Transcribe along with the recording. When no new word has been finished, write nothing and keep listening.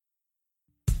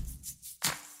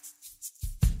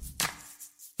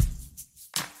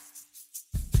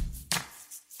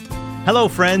Hello,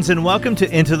 friends, and welcome to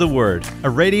Into the Word, a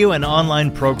radio and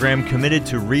online program committed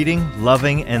to reading,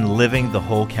 loving, and living the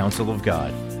whole counsel of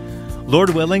God.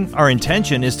 Lord willing, our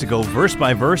intention is to go verse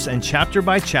by verse and chapter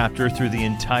by chapter through the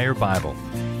entire Bible.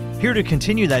 Here to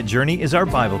continue that journey is our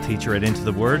Bible teacher at Into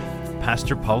the Word,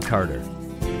 Pastor Paul Carter.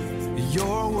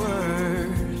 Your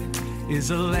word is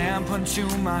a lamp unto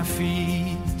my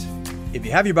feet. If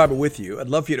you have your Bible with you, I'd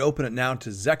love for you to open it now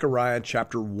to Zechariah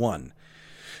chapter 1.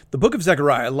 The book of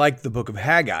Zechariah, like the book of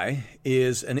Haggai,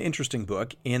 is an interesting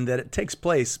book in that it takes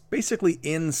place basically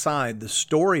inside the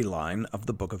storyline of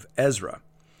the book of Ezra.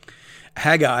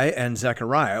 Haggai and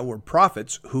Zechariah were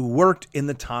prophets who worked in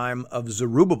the time of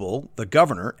Zerubbabel, the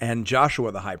governor, and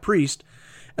Joshua, the high priest,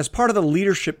 as part of the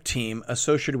leadership team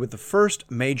associated with the first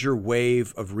major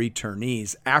wave of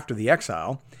returnees after the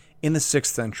exile in the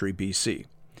 6th century BC.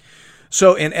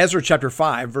 So in Ezra chapter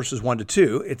 5, verses 1 to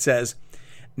 2, it says,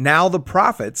 "Now the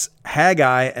prophets,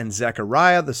 Haggai and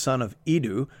Zechariah the son of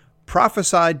Iddo,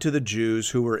 prophesied to the Jews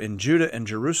who were in Judah and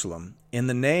Jerusalem in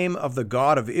the name of the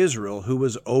God of Israel who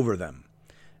was over them.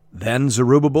 Then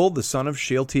Zerubbabel the son of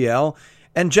Shealtiel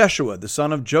and Jeshua the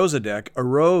son of Jozadak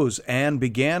arose and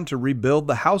began to rebuild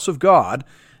the house of God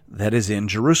that is in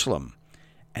Jerusalem.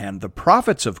 And the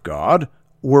prophets of God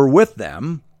were with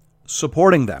them,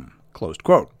 supporting them." Closed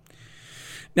quote.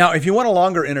 Now, if you want a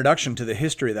longer introduction to the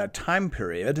history of that time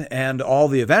period and all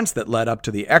the events that led up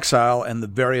to the exile and the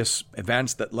various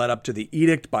events that led up to the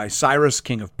edict by Cyrus,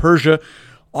 king of Persia,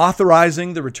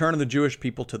 authorizing the return of the Jewish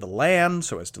people to the land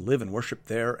so as to live and worship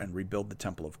there and rebuild the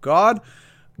temple of God,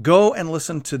 go and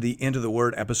listen to the Into the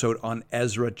Word episode on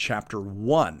Ezra chapter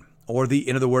 1 or the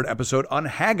Into the Word episode on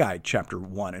Haggai chapter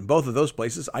 1. In both of those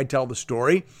places, I tell the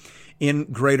story in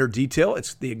greater detail.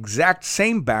 It's the exact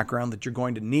same background that you're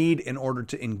going to need in order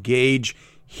to engage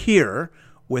here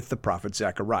with the prophet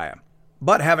Zechariah.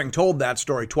 But having told that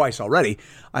story twice already,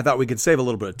 I thought we could save a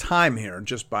little bit of time here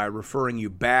just by referring you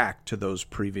back to those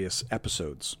previous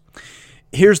episodes.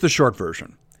 Here's the short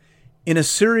version. In a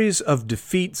series of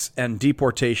defeats and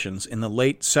deportations in the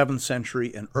late 7th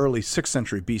century and early 6th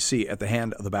century BC at the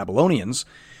hand of the Babylonians,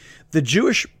 the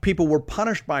Jewish people were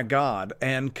punished by God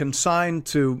and consigned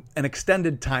to an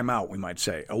extended timeout, we might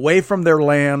say, away from their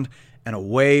land and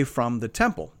away from the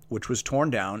temple, which was torn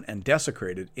down and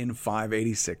desecrated in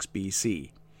 586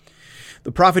 BC.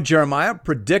 The prophet Jeremiah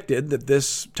predicted that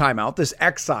this timeout, this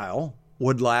exile,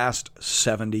 would last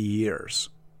 70 years.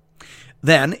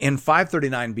 Then, in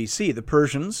 539 BC, the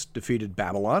Persians defeated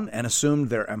Babylon and assumed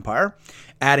their empire,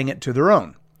 adding it to their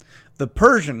own. The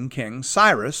Persian king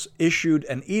Cyrus issued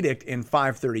an edict in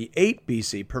 538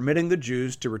 BC permitting the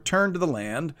Jews to return to the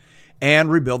land and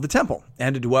rebuild the temple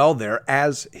and to dwell there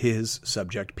as his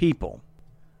subject people.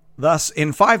 Thus,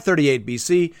 in 538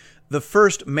 BC, the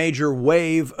first major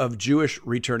wave of Jewish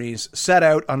returnees set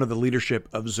out under the leadership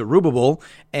of Zerubbabel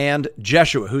and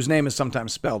Jeshua, whose name is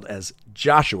sometimes spelled as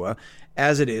Joshua,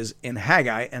 as it is in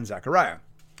Haggai and Zechariah.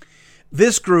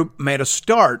 This group made a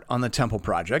start on the temple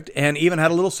project and even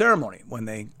had a little ceremony when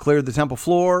they cleared the temple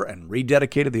floor and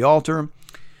rededicated the altar.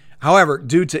 However,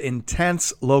 due to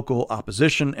intense local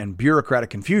opposition and bureaucratic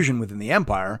confusion within the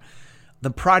empire,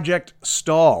 the project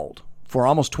stalled for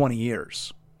almost 20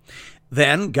 years.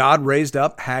 Then God raised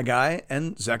up Haggai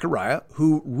and Zechariah,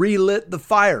 who relit the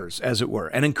fires, as it were,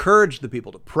 and encouraged the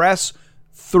people to press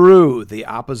through the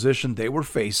opposition they were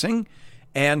facing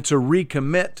and to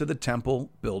recommit to the temple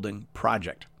building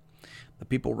project. The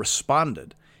people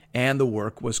responded, and the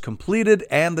work was completed,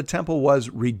 and the temple was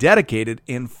rededicated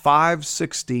in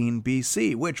 516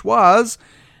 BC, which was,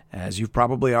 as you've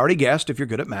probably already guessed if you're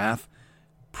good at math,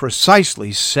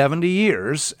 precisely 70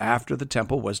 years after the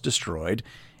temple was destroyed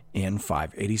in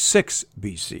 586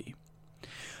 BC.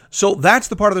 So that's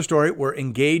the part of the story we're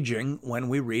engaging when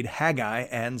we read Haggai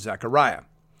and Zechariah.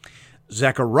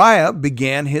 Zechariah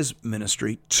began his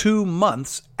ministry 2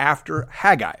 months after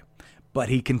Haggai, but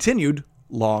he continued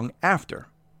long after.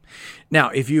 Now,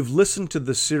 if you've listened to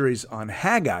the series on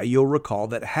Haggai, you'll recall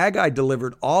that Haggai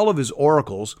delivered all of his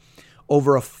oracles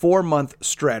over a 4-month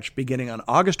stretch beginning on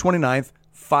August 29th,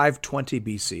 520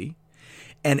 BC,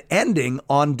 and ending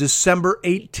on December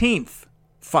 18th,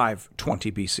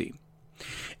 520 BC.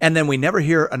 And then we never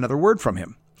hear another word from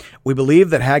him. We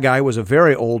believe that Haggai was a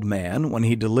very old man when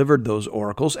he delivered those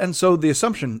oracles, and so the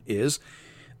assumption is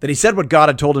that he said what God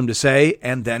had told him to say,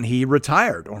 and then he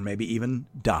retired, or maybe even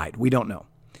died. We don't know.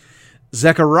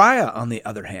 Zechariah, on the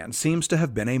other hand, seems to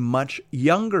have been a much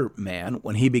younger man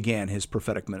when he began his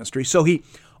prophetic ministry, so he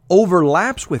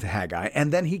overlaps with Haggai,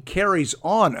 and then he carries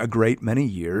on a great many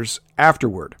years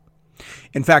afterward.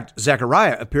 In fact,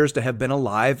 Zechariah appears to have been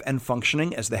alive and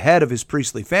functioning as the head of his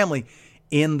priestly family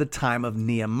in the time of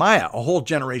Nehemiah, a whole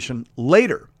generation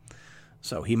later.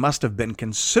 So he must have been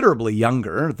considerably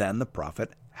younger than the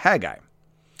prophet Haggai.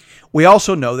 We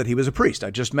also know that he was a priest.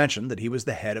 I just mentioned that he was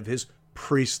the head of his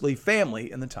priestly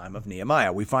family in the time of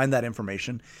Nehemiah. We find that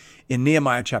information in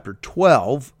Nehemiah chapter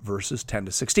 12, verses 10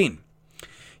 to 16.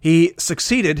 He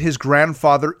succeeded his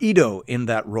grandfather Iddo in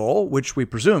that role, which we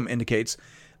presume indicates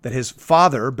that his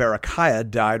father, Berechiah,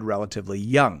 died relatively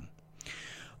young.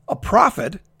 A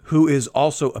prophet who is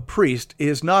also a priest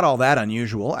is not all that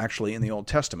unusual, actually, in the Old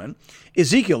Testament.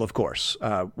 Ezekiel, of course,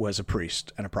 was a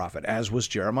priest and a prophet, as was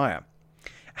Jeremiah.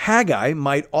 Haggai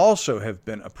might also have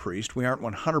been a priest. We aren't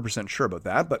 100% sure about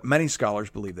that, but many scholars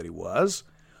believe that he was.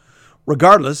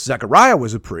 Regardless, Zechariah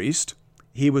was a priest.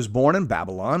 He was born in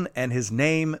Babylon, and his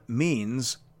name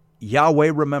means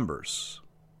Yahweh remembers.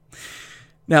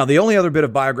 Now, the only other bit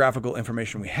of biographical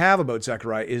information we have about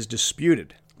Zechariah is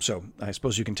disputed, so I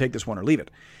suppose you can take this one or leave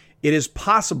it. It is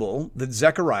possible that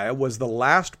Zechariah was the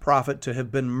last prophet to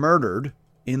have been murdered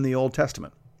in the Old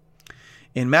Testament.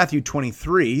 In Matthew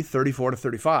 23, 34 to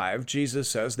 35, Jesus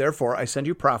says, "Therefore I send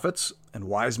you prophets and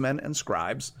wise men and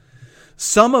scribes,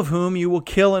 some of whom you will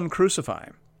kill and crucify,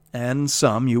 and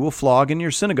some you will flog in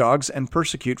your synagogues and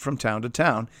persecute from town to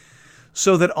town,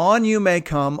 so that on you may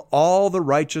come all the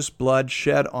righteous blood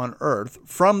shed on earth,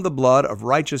 from the blood of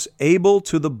righteous Abel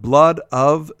to the blood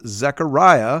of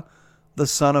Zechariah, the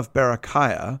son of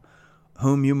Berechiah,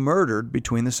 whom you murdered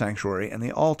between the sanctuary and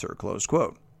the altar." Close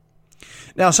quote.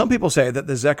 Now, some people say that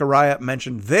the Zechariah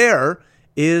mentioned there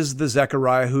is the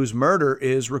Zechariah whose murder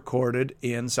is recorded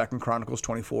in 2 Chronicles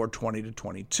 24, 20 to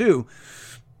 22.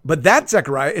 But that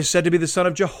Zechariah is said to be the son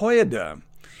of Jehoiada.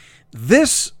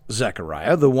 This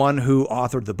Zechariah, the one who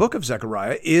authored the book of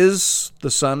Zechariah, is the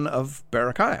son of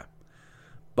Berechiah.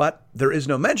 But there is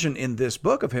no mention in this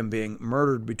book of him being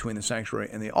murdered between the sanctuary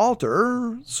and the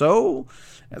altar. So,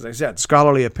 as I said,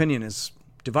 scholarly opinion is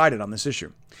divided on this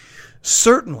issue.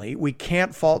 Certainly, we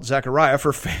can't fault Zechariah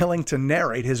for failing to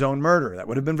narrate his own murder. That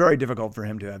would have been very difficult for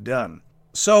him to have done.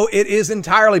 So it is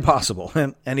entirely possible,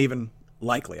 and even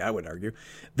likely, I would argue,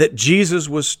 that Jesus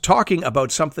was talking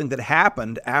about something that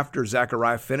happened after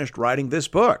Zechariah finished writing this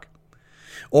book.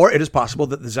 Or it is possible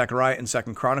that the Zechariah in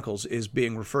 2 Chronicles is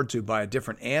being referred to by a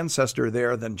different ancestor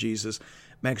there than Jesus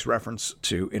makes reference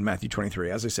to in Matthew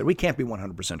 23. As I said, we can't be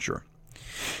 100% sure.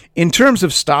 In terms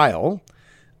of style,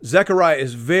 Zechariah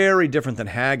is very different than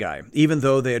Haggai, even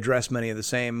though they address many of the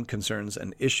same concerns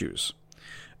and issues.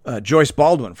 Joyce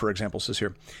Baldwin, for example, says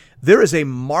here, "There is a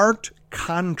marked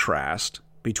contrast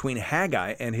between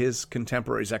Haggai and his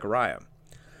contemporary Zechariah.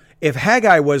 If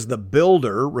Haggai was the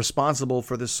builder responsible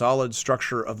for the solid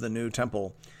structure of the new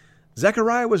temple,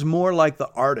 Zechariah was more like the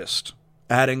artist,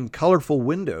 adding colorful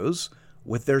windows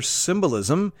with their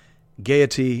symbolism,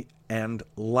 gaiety, and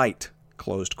light."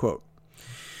 Closed quote.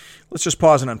 Let's just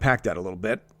pause and unpack that a little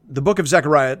bit. The book of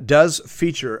Zechariah does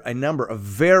feature a number of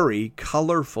very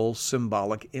colorful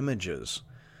symbolic images.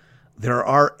 There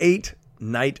are 8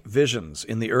 night visions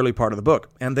in the early part of the book,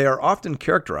 and they are often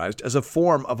characterized as a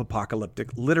form of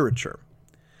apocalyptic literature.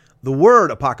 The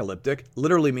word apocalyptic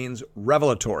literally means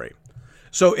revelatory.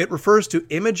 So it refers to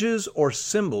images or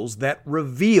symbols that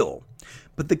reveal,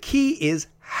 but the key is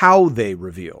how they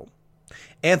reveal.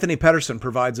 Anthony Pedersen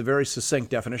provides a very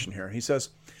succinct definition here. He says,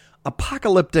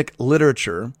 "Apocalyptic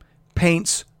literature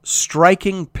paints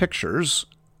striking pictures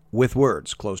with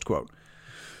words," closed quote.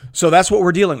 So that's what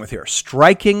we're dealing with here.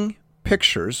 Striking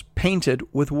pictures painted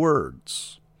with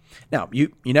words. Now,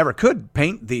 you never could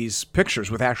paint these pictures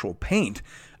with actual paint.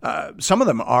 Some of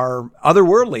them are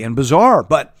otherworldly and bizarre,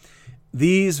 but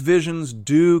these visions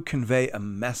do convey a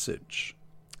message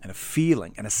and a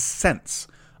feeling and a sense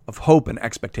of hope and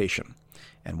expectation.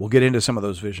 And we'll get into some of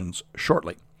those visions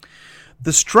shortly.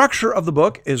 The structure of the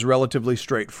book is relatively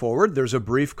straightforward. There's a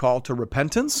brief call to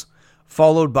repentance,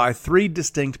 followed by 3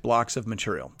 distinct blocks of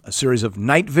material. A series of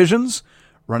night visions,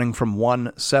 running from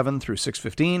 1:7 through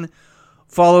 6:15,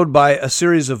 followed by a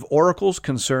series of oracles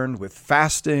concerned with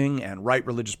fasting and right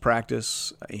religious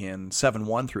practice in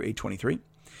 7:1 through 8:23,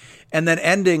 and then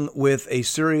ending with a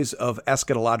series of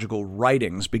eschatological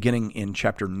writings beginning in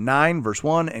chapter 9, verse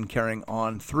 1, and carrying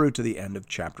on through to the end of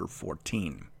chapter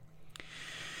 14.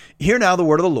 Hear now the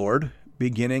word of the Lord,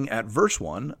 beginning at verse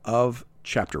 1 of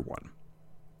chapter 1.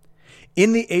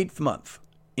 "In the 8th month,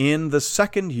 in the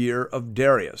 2nd year of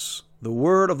Darius, the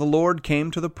word of the Lord came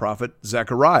to the prophet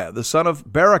Zechariah, the son of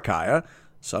Berechiah,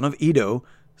 son of Iddo,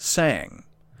 saying,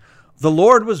 The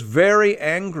Lord was very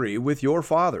angry with your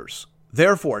fathers.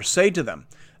 Therefore say to them,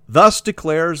 Thus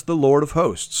declares the Lord of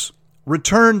hosts,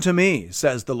 Return to me,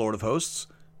 says the Lord of hosts,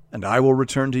 and I will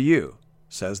return to you,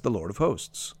 says the Lord of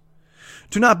hosts.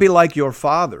 Do not be like your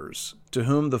fathers, to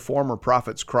whom the former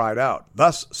prophets cried out.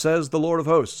 Thus says the Lord of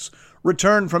hosts,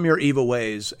 return from your evil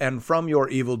ways and from your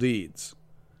evil deeds.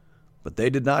 But they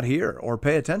did not hear or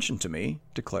pay attention to me,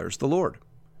 declares the Lord.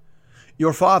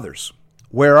 Your fathers,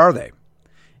 where are they?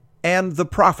 And the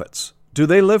prophets, do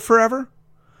they live forever?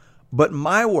 But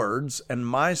my words and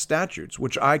my statutes,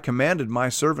 which I commanded my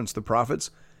servants the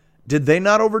prophets, did they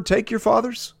not overtake your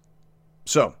fathers?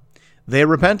 So they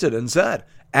repented and said,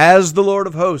 as the Lord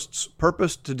of hosts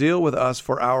purposed to deal with us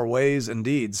for our ways and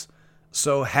deeds,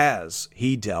 so has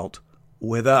he dealt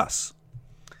with us.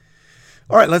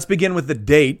 All right, let's begin with the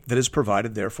date that is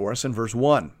provided there for us in verse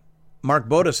 1. Mark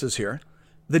Bodas is here.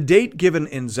 The date given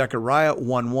in Zechariah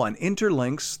 1:1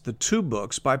 interlinks the two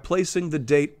books by placing the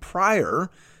date prior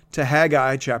to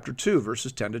Haggai chapter 2,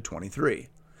 verses 10 to 23.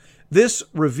 This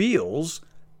reveals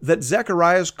that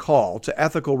Zechariah's call to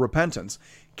ethical repentance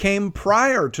came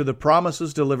prior to the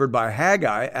promises delivered by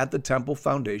Haggai at the temple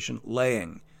foundation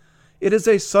laying. It is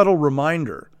a subtle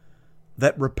reminder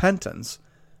that repentance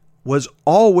was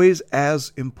always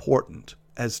as important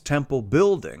as temple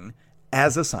building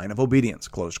as a sign of obedience,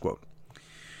 close quote.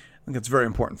 I think it's very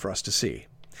important for us to see.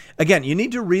 Again, you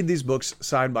need to read these books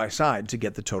side by side to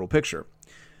get the total picture.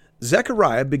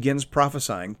 Zechariah begins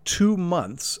prophesying 2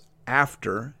 months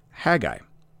after Haggai.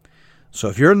 So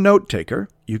if you're a note taker,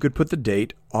 you could put the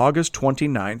date August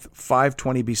 29th,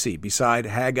 520 BC, beside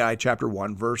Haggai chapter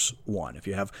 1, verse 1. If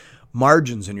you have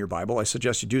margins in your Bible, I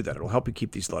suggest you do that. It'll help you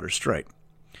keep these letters straight.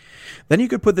 Then you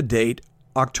could put the date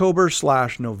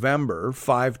October/November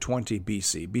 520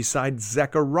 BC beside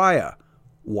Zechariah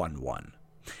 1:1.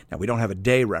 Now, we don't have a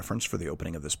day reference for the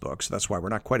opening of this book, so that's why we're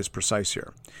not quite as precise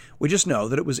here. We just know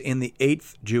that it was in the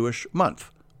 8th Jewish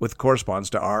month, which corresponds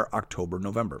to our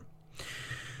October-November.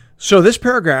 So this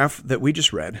paragraph that we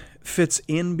just read fits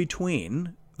in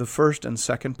between the first and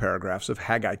second paragraphs of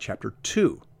Haggai chapter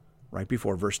 2, right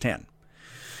before verse 10.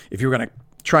 If you're going to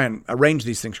try and arrange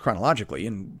these things chronologically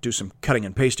and do some cutting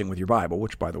and pasting with your Bible,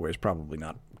 which, by the way, is probably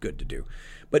not good to do,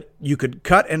 but you could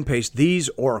cut and paste these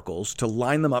oracles to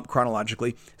line them up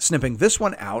chronologically, snipping this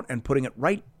one out and putting it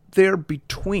right there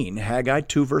between Haggai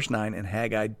 2 verse 9 and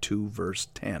Haggai 2 verse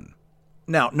 10.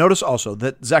 Now, notice also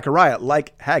that Zechariah,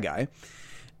 like Haggai,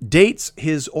 dates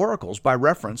his oracles by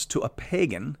reference to a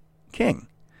pagan king.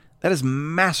 That is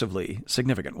massively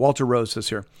significant. Walter Rose says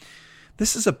here,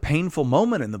 this is a painful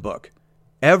moment in the book.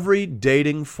 Every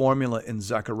dating formula in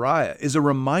Zechariah is a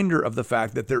reminder of the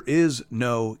fact that there is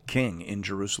no king in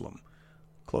Jerusalem.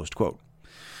 Closed quote.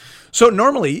 So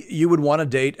normally you would want to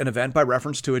date an event by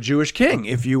reference to a Jewish king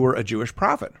if you were a Jewish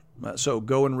prophet. So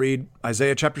go and read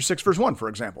Isaiah chapter 6 verse 1, for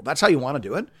example. That's how you want to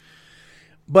do it.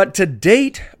 But to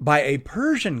date by a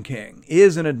Persian king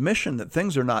is an admission that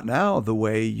things are not now the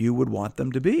way you would want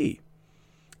them to be.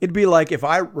 It'd be like if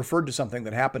I referred to something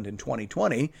that happened in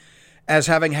 2020 as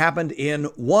having happened in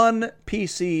 1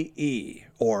 PCE,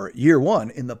 or year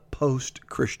 1 in the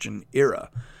post-Christian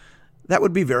era. That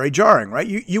would be very jarring, right?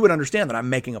 You would understand that I'm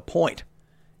making a point.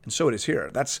 And so it is here.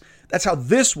 That's how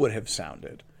this would have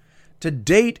sounded. To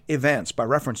date events by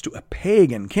reference to a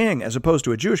pagan king as opposed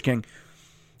to a Jewish king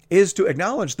is to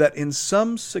acknowledge that in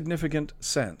some significant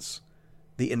sense,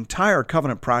 the entire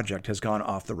covenant project has gone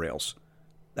off the rails.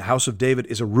 The house of David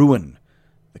is a ruin.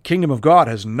 The kingdom of God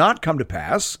has not come to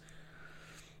pass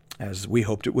as we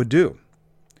hoped it would do.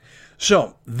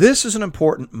 So this is an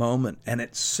important moment, and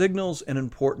it signals an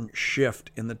important shift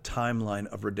in the timeline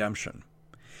of redemption.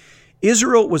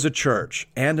 Israel was a church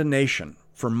and a nation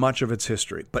for much of its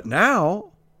history, but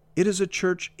now it is a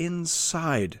church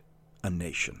inside a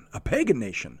nation, a pagan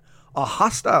nation, a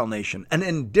hostile nation, an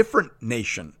indifferent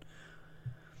nation.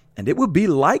 And it will be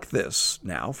like this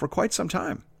now for quite some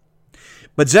time.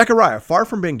 But Zechariah, far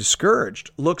from being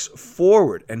discouraged, looks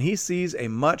forward, and he sees a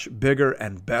much bigger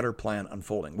and better plan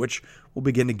unfolding, which we'll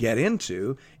begin to get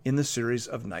into in the series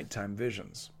of nighttime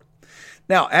visions.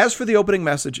 Now, as for the opening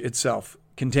message itself,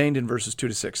 contained in verses 2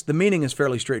 to 6, the meaning is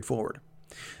fairly straightforward.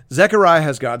 Zechariah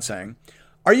has God saying,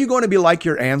 "Are you going to be like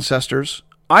your ancestors?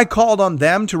 I called on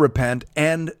them to repent,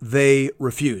 and they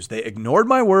refused. They ignored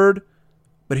my word."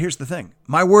 But here's the thing.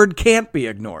 My word can't be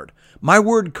ignored. My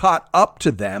word caught up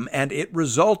to them, and it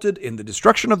resulted in the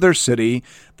destruction of their city,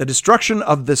 the destruction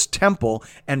of this temple,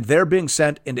 and their being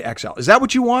sent into exile. Is that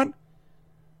what you want?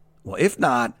 Well, if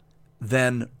not,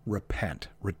 then repent.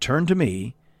 Return to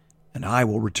me, and I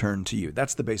will return to you.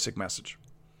 That's the basic message.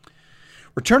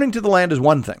 Returning to the land is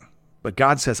one thing, but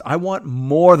God says, I want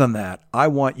more than that. I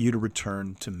want you to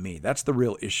return to me. That's the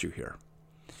real issue here.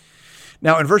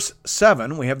 Now, in verse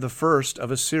 7, we have the first of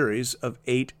a series of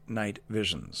 8 night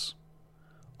visions.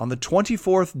 On the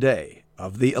 24th day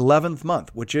of the 11th month,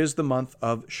 which is the month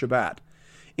of Shebat,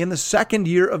 in the 2nd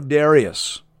year of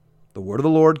Darius, the word of the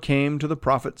Lord came to the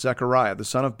prophet Zechariah, the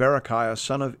son of Berechiah,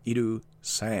 son of Iddo,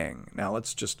 saying. Now,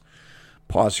 let's just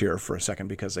pause here for a second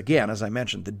because, again, as I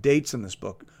mentioned, the dates in this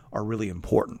book are really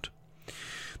important.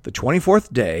 The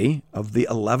 24th day of the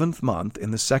 11th month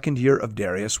in the 2nd year of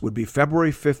Darius would be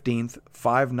February 15th,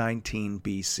 519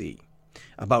 BC,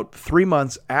 about 3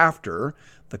 months after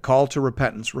the call to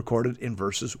repentance recorded in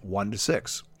verses 1 to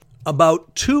 6,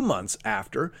 about 2 months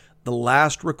after the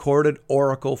last recorded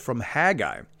oracle from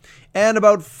Haggai, and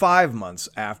about 5 months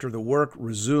after the work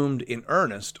resumed in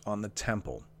earnest on the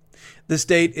temple. This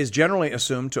date is generally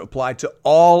assumed to apply to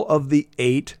all of the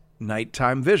 8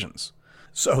 nighttime visions.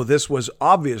 So this was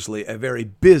obviously a very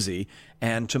busy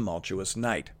and tumultuous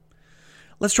night.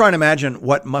 Let's try and imagine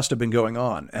what must have been going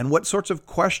on and what sorts of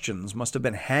questions must have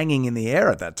been hanging in the air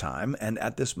at that time and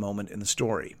at this moment in the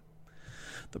story.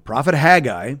 The prophet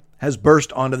Haggai has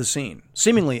burst onto the scene,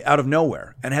 seemingly out of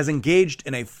nowhere, and has engaged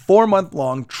in a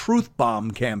 4-month-long truth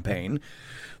bomb campaign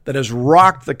that has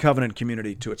rocked the covenant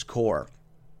community to its core.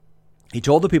 He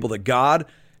told the people that God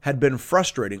had been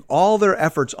frustrating all their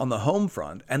efforts on the home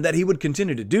front and that he would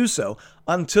continue to do so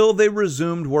until they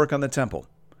resumed work on the temple.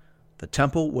 The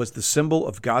temple was the symbol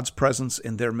of God's presence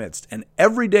in their midst, and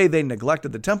every day they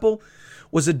neglected the temple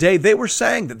was a day they were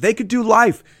saying that they could do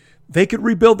life. They could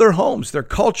rebuild their homes, their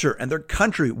culture, and their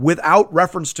country without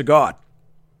reference to God.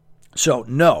 So,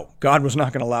 no, God was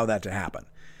not going to allow that to happen.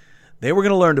 They were going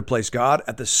to learn to place God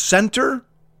at the center,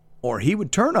 or he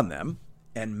would turn on them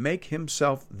and make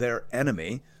himself their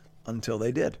enemy until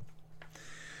they did.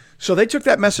 So they took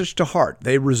that message to heart.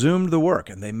 They resumed the work,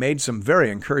 and they made some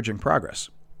very encouraging progress.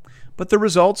 But the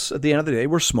results at the end of the day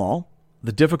were small.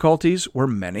 The difficulties were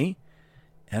many.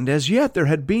 And as yet, there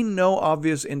had been no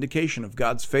obvious indication of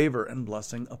God's favor and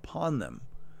blessing upon them.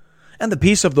 And the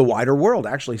peace of the wider world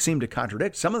actually seemed to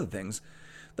contradict some of the things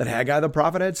that Haggai the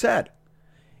prophet had said.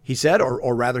 He said,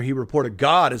 or rather he reported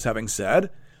God as having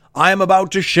said, I am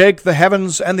about to shake the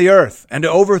heavens and the earth, and to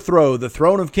overthrow the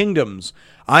throne of kingdoms.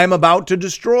 I am about to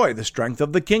destroy the strength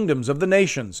of the kingdoms of the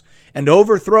nations, and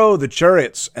overthrow the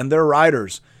chariots and their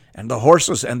riders, and the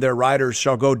horses and their riders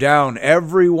shall go down,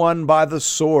 every one by the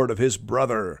sword of his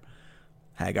brother.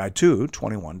 Haggai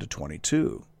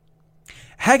 2:21-22.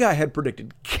 Haggai had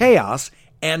predicted chaos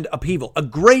and upheaval, a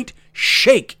great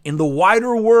shake in the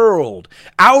wider world,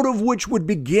 out of which would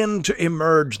begin to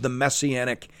emerge the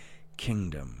Messianic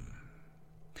kingdom.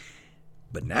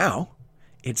 But now,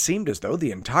 it seemed as though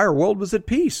the entire world was at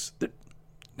peace.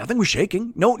 Nothing was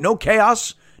shaking, no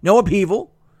chaos, no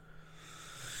upheaval.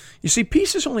 You see,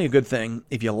 peace is only a good thing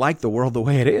if you like the world the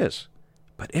way it is.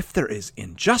 But if there is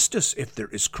injustice, if there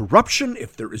is corruption,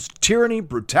 if there is tyranny,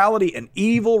 brutality, and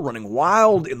evil running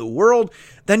wild in the world,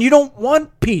 then you don't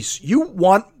want peace. You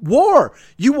want war.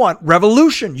 You want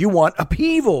revolution. You want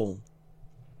upheaval.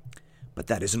 But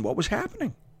that isn't what was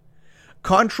happening.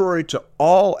 Contrary to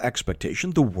all expectation,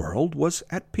 the world was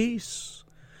at peace.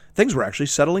 Things were actually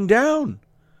settling down.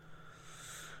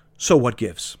 So what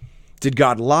gives? Did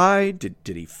God lie? Did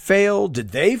he fail? Did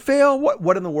they fail?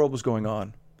 What in the world was going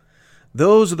on?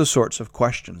 Those are the sorts of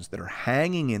questions that are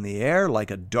hanging in the air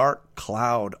like a dark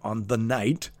cloud on the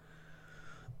night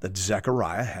that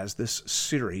Zechariah has this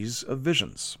series of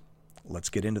visions. Let's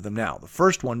get into them now. The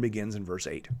first one begins in verse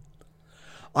 8.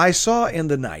 I saw in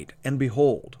the night, and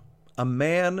behold, a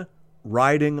man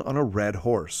riding on a red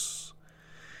horse.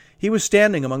 He was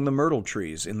standing among the myrtle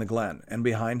trees in the glen, and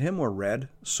behind him were red,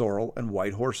 sorrel, and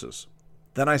white horses.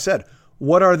 Then I said,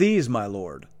 What are these, my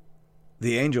lord?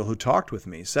 The angel who talked with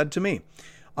me said to me,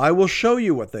 I will show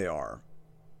you what they are.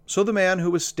 So the man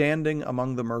who was standing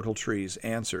among the myrtle trees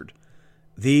answered,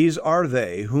 These are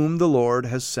they whom the Lord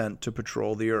has sent to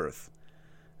patrol the earth.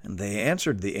 And they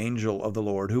answered the angel of the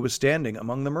Lord who was standing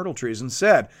among the myrtle trees and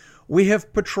said, We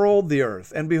have patrolled the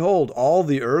earth, and behold, all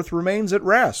the earth remains at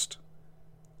rest.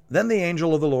 Then the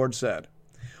angel of the Lord said,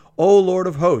 O Lord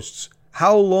of hosts,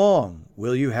 how long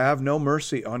will you have no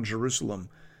mercy on Jerusalem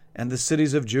and the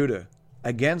cities of Judah,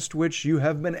 against which you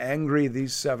have been angry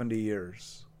these 70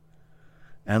 years?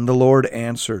 And the Lord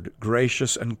answered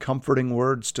gracious and comforting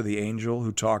words to the angel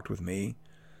who talked with me.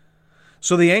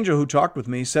 So the angel who talked with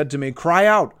me said to me, Cry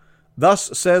out,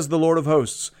 thus says the Lord of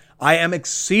hosts, I am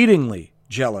exceedingly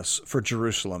jealous for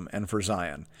Jerusalem and for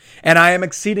Zion, and I am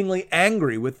exceedingly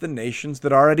angry with the nations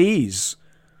that are at ease.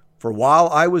 For while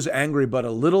I was angry but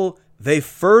a little, they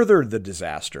furthered the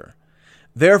disaster.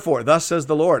 Therefore, thus says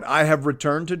the Lord, I have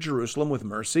returned to Jerusalem with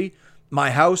mercy,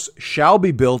 My house shall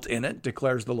be built in it,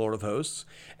 declares the Lord of hosts,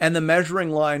 and the measuring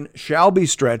line shall be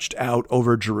stretched out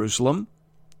over Jerusalem.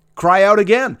 Cry out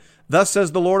again, thus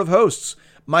says the Lord of hosts,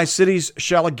 my cities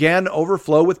shall again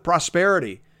overflow with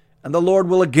prosperity, and the Lord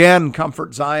will again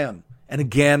comfort Zion, and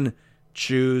again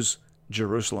choose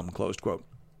Jerusalem, closed quote.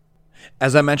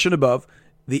 As I mentioned above,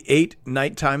 the 8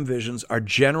 nighttime visions are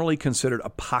generally considered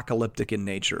apocalyptic in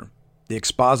nature. The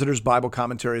Expositor's Bible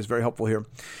commentary is very helpful here.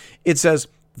 It says,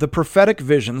 the prophetic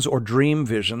visions or dream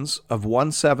visions of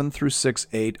 1:7 through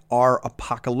 6:8 are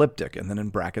apocalyptic, and then in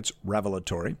brackets,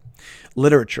 revelatory,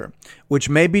 literature, which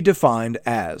may be defined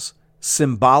as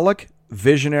symbolic,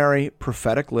 visionary,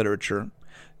 prophetic literature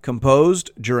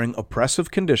composed during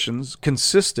oppressive conditions,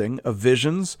 consisting of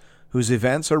visions whose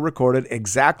events are recorded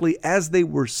exactly as they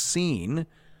were seen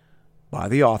by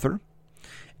the author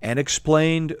and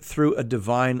explained through a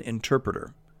divine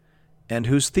interpreter, and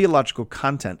whose theological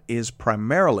content is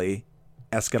primarily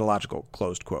eschatological,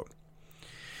 closed quote.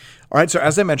 All right, so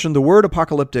as I mentioned, the word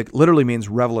apocalyptic literally means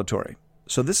revelatory.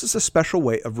 So this is a special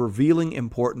way of revealing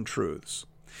important truths.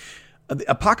 The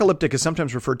apocalyptic is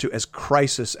sometimes referred to as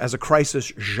a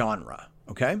crisis genre,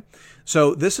 okay?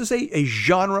 So this is a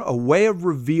genre, a way of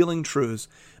revealing truths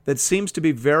that seems to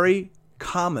be very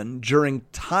common during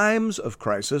times of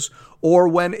crisis or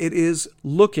when it is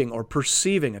looking or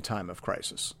perceiving a time of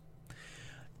crisis.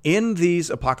 In these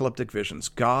apocalyptic visions,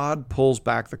 God pulls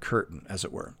back the curtain, as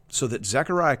it were, so that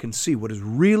Zechariah can see what is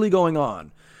really going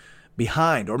on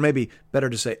behind, or maybe better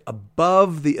to say,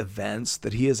 above the events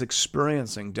that he is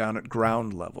experiencing down at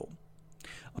ground level.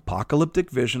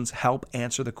 Apocalyptic visions help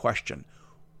answer the question,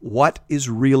 what is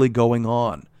really going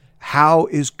on? How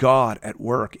is God at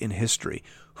work in history?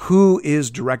 Who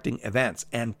is directing events?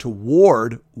 And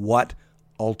toward what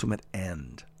ultimate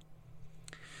end?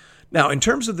 Now, in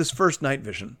terms of this first night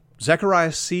vision,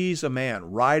 Zechariah sees a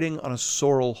man riding on a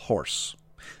sorrel horse.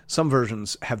 Some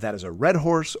versions have that as a red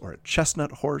horse or a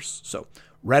chestnut horse, so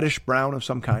reddish brown of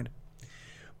some kind.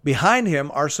 Behind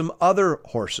him are some other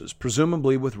horses,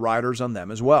 presumably with riders on them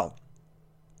as well.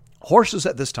 Horses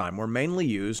at this time were mainly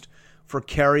used for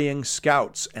carrying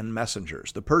scouts and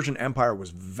messengers. The Persian Empire was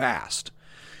vast,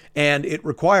 and it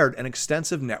required an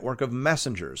extensive network of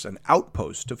messengers and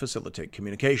outposts to facilitate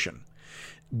communication.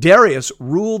 Darius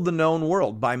ruled the known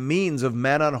world by means of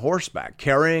men on horseback,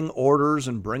 carrying orders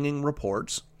and bringing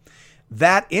reports.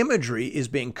 That imagery is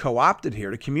being co-opted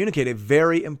here to communicate a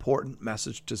very important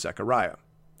message to Zechariah.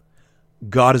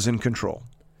 God is in control.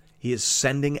 He is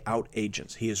sending out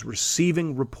agents. He is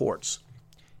receiving reports.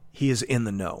 He is in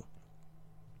the know.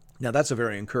 Now, that's a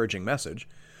very encouraging message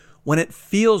when it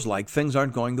feels like things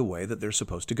aren't going the way that they're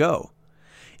supposed to go.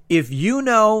 If you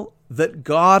know that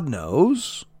God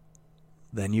knows,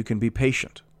 then you can be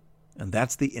patient. And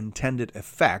that's the intended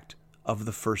effect of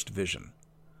the first vision.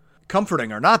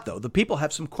 Comforting or not, though, the people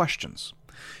have some questions.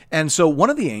 And so one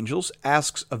of the angels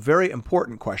asks a very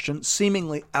important question,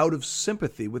 seemingly out of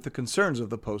sympathy with the concerns of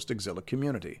the post-exilic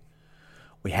community.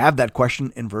 We have that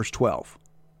question in verse 12.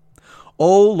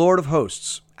 O Lord of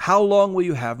hosts, how long will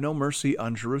you have no mercy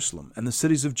on Jerusalem and the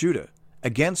cities of Judah,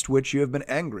 against which you have been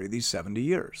angry these 70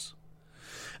 years?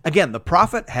 Again, the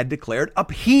prophet had declared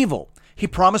upheaval. He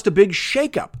promised a big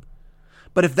shakeup.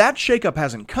 But if that shakeup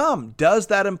hasn't come, does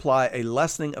that imply a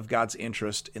lessening of God's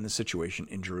interest in the situation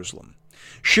in Jerusalem?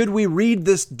 Should we read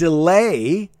this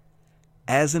delay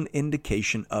as an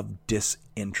indication of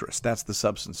disinterest? That's the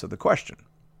substance of the question.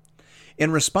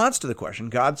 In response to the question,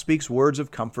 God speaks words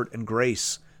of comfort and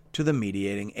grace to the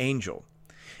mediating angel.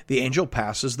 The angel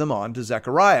passes them on to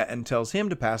Zechariah and tells him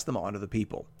to pass them on to the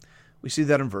people. We see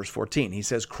that in verse 14. He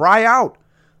says, "Cry out!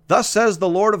 Thus says the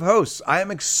Lord of hosts, I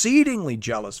am exceedingly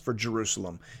jealous for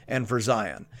Jerusalem and for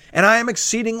Zion, and I am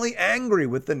exceedingly angry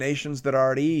with the nations that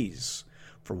are at ease.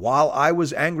 For while I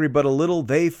was angry but a little,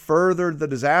 they furthered the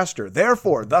disaster.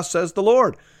 Therefore, thus says the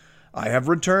Lord, I have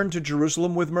returned to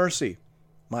Jerusalem with mercy.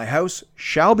 My house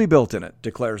shall be built in it,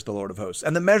 declares the Lord of hosts,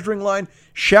 and the measuring line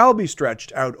shall be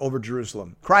stretched out over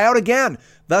Jerusalem. Cry out again,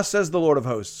 thus says the Lord of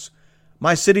hosts,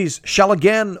 my cities shall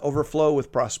again overflow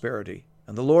with prosperity,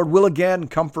 and the Lord will again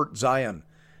comfort Zion,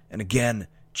 and again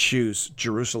choose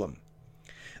Jerusalem."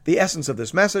 The essence of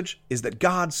this message is that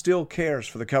God still cares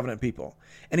for the covenant people,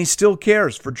 and he still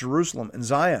cares for Jerusalem and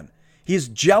Zion. He is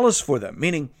jealous for them,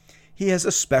 meaning he has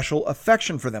a special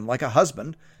affection for them, like a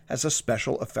husband has a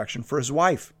special affection for his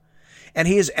wife. And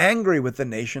he is angry with the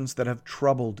nations that have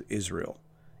troubled Israel.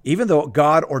 Even though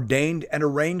God ordained and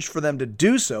arranged for them to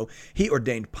do so, he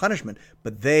ordained punishment,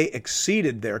 but they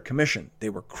exceeded their commission. They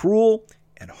were cruel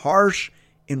and harsh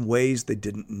in ways they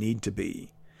didn't need to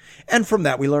be. And from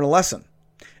that we learn a lesson.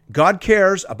 God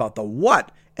cares about the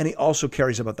what and he also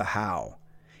cares about the how.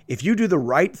 If you do the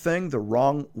right thing the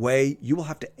wrong way, you will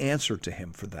have to answer to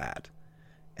him for that.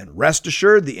 And rest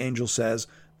assured, the angel says,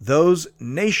 those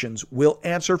nations will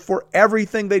answer for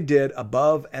everything they did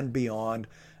above and beyond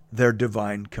their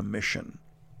divine commission.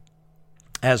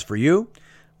 As for you,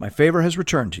 my favor has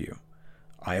returned to you.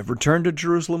 I have returned to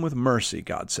Jerusalem with mercy,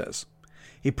 God says.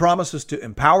 He promises to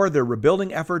empower their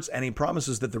rebuilding efforts, and he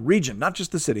promises that the region, not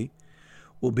just the city,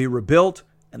 will be rebuilt,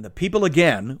 and the people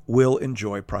again will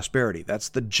enjoy prosperity. That's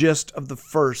the gist of the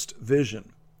first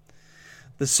vision.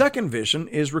 The second vision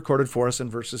is recorded for us in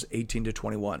verses 18 to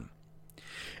 21.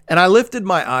 And I lifted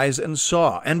my eyes and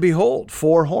saw, and behold,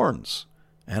 4 horns.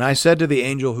 And I said to the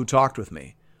angel who talked with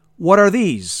me, what are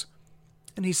these?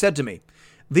 And he said to me,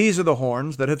 these are the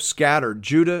horns that have scattered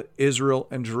Judah, Israel,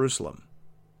 and Jerusalem.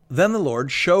 Then the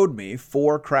Lord showed me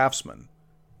 4 craftsmen.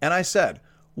 And I said,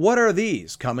 what are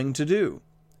these coming to do?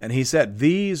 And he said,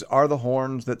 these are the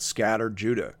horns that scattered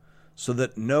Judah, so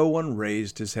that no one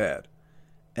raised his head.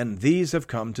 And these have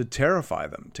come to terrify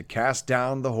them, to cast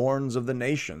down the horns of the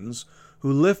nations,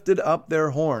 who lifted up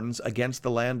their horns against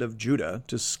the land of Judah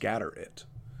to scatter it.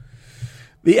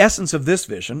 The essence of this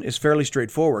vision is fairly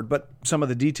straightforward, but some of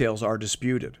the details are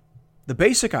disputed. The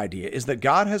basic idea is that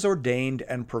God has ordained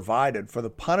and provided for the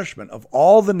punishment of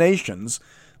all the nations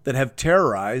that have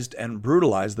terrorized and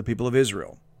brutalized the people of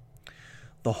Israel.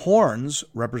 The horns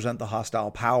represent the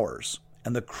hostile powers,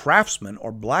 and the craftsmen,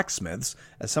 or blacksmiths,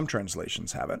 as some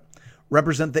translations have it,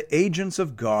 represent the agents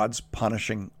of God's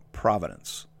punishing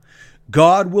providence.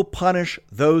 God will punish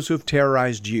those who have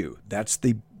terrorized you. That's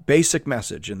the basic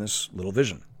message in this little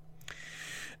vision.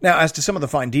 Now, as to some of the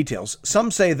fine details, some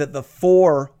say that the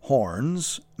 4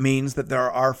 horns means that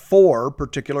there are 4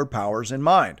 particular powers in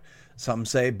mind. Some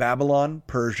say Babylon,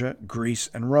 Persia, Greece,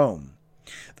 and Rome.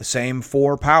 The same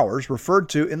 4 powers referred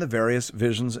to in the various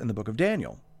visions in the book of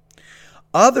Daniel.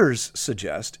 Others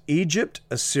suggest Egypt,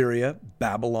 Assyria,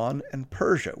 Babylon, and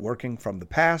Persia, working from the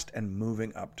past and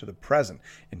moving up to the present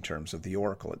in terms of the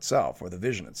oracle itself or the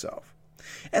vision itself.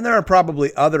 And there are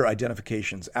probably other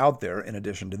identifications out there in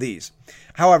addition to these.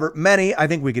 However, many, I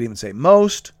think we could even say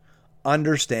most,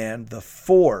 understand the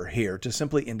 4 here to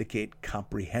simply indicate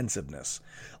comprehensiveness,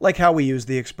 like how we use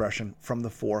the expression from the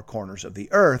 4 corners of the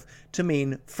earth to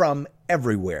mean from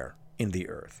everywhere in the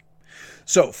earth.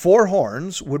 So 4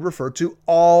 horns would refer to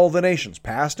all the nations,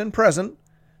 past,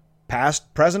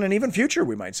 present, and even future,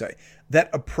 we might say,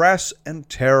 that oppress and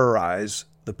terrorize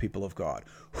the people of God.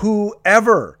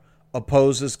 Whoever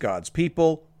opposes God's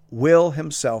people will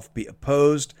himself be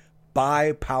opposed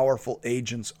by powerful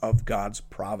agents of God's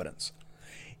providence.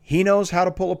 He knows how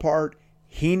to pull apart,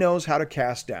 he knows how to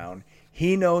cast down,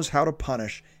 he knows how to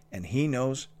punish, and he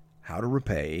knows how to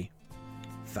repay.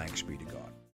 Thanks be to God.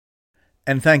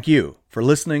 And thank you for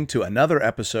listening to another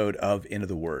episode of Into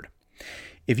the Word.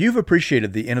 If you've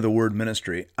appreciated the Into the Word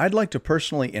ministry, I'd like to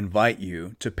personally invite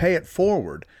you to pay it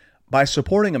forward by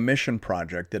supporting a mission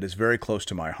project that is very close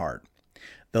to my heart.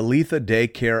 The Letha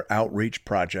Daycare Outreach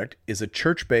Project is a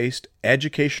church-based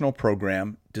educational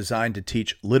program designed to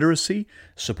teach literacy,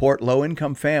 support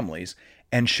low-income families,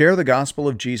 and share the gospel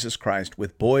of Jesus Christ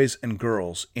with boys and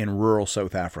girls in rural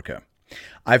South Africa.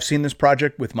 I've seen this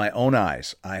project with my own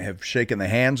eyes. I have shaken the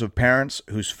hands of parents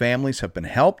whose families have been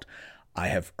helped. I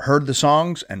have heard the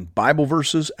songs and Bible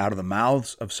verses out of the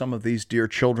mouths of some of these dear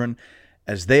children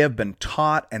as they have been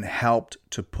taught and helped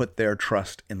to put their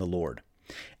trust in the Lord.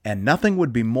 And nothing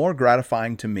would be more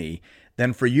gratifying to me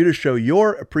than for you to show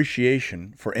your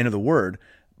appreciation for Into the Word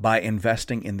by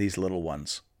investing in these little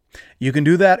ones. You can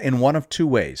do that in one of 2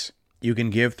 ways. You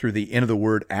can give through the Into the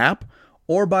Word app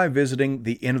or by visiting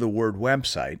the Into the Word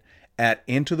website at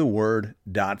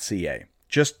intotheword.ca.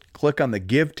 Just click on the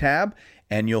Give tab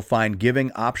and you'll find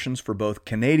giving options for both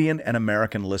Canadian and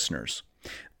American listeners.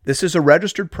 This is a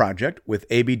registered project with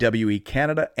ABWE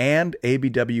Canada and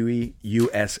ABWE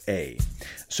USA.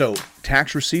 So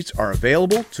tax receipts are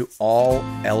available to all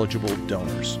eligible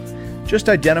donors. Just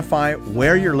identify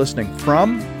where you're listening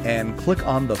from and click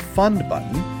on the Fund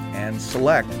button and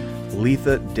select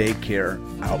Letha Daycare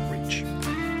Outreach.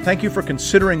 Thank you for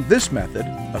considering this method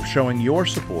of showing your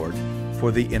support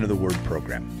for the Into the Word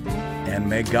program. And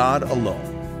may God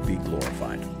alone be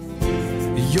glorified.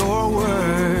 Your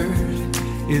word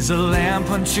is a lamp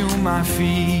unto my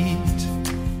feet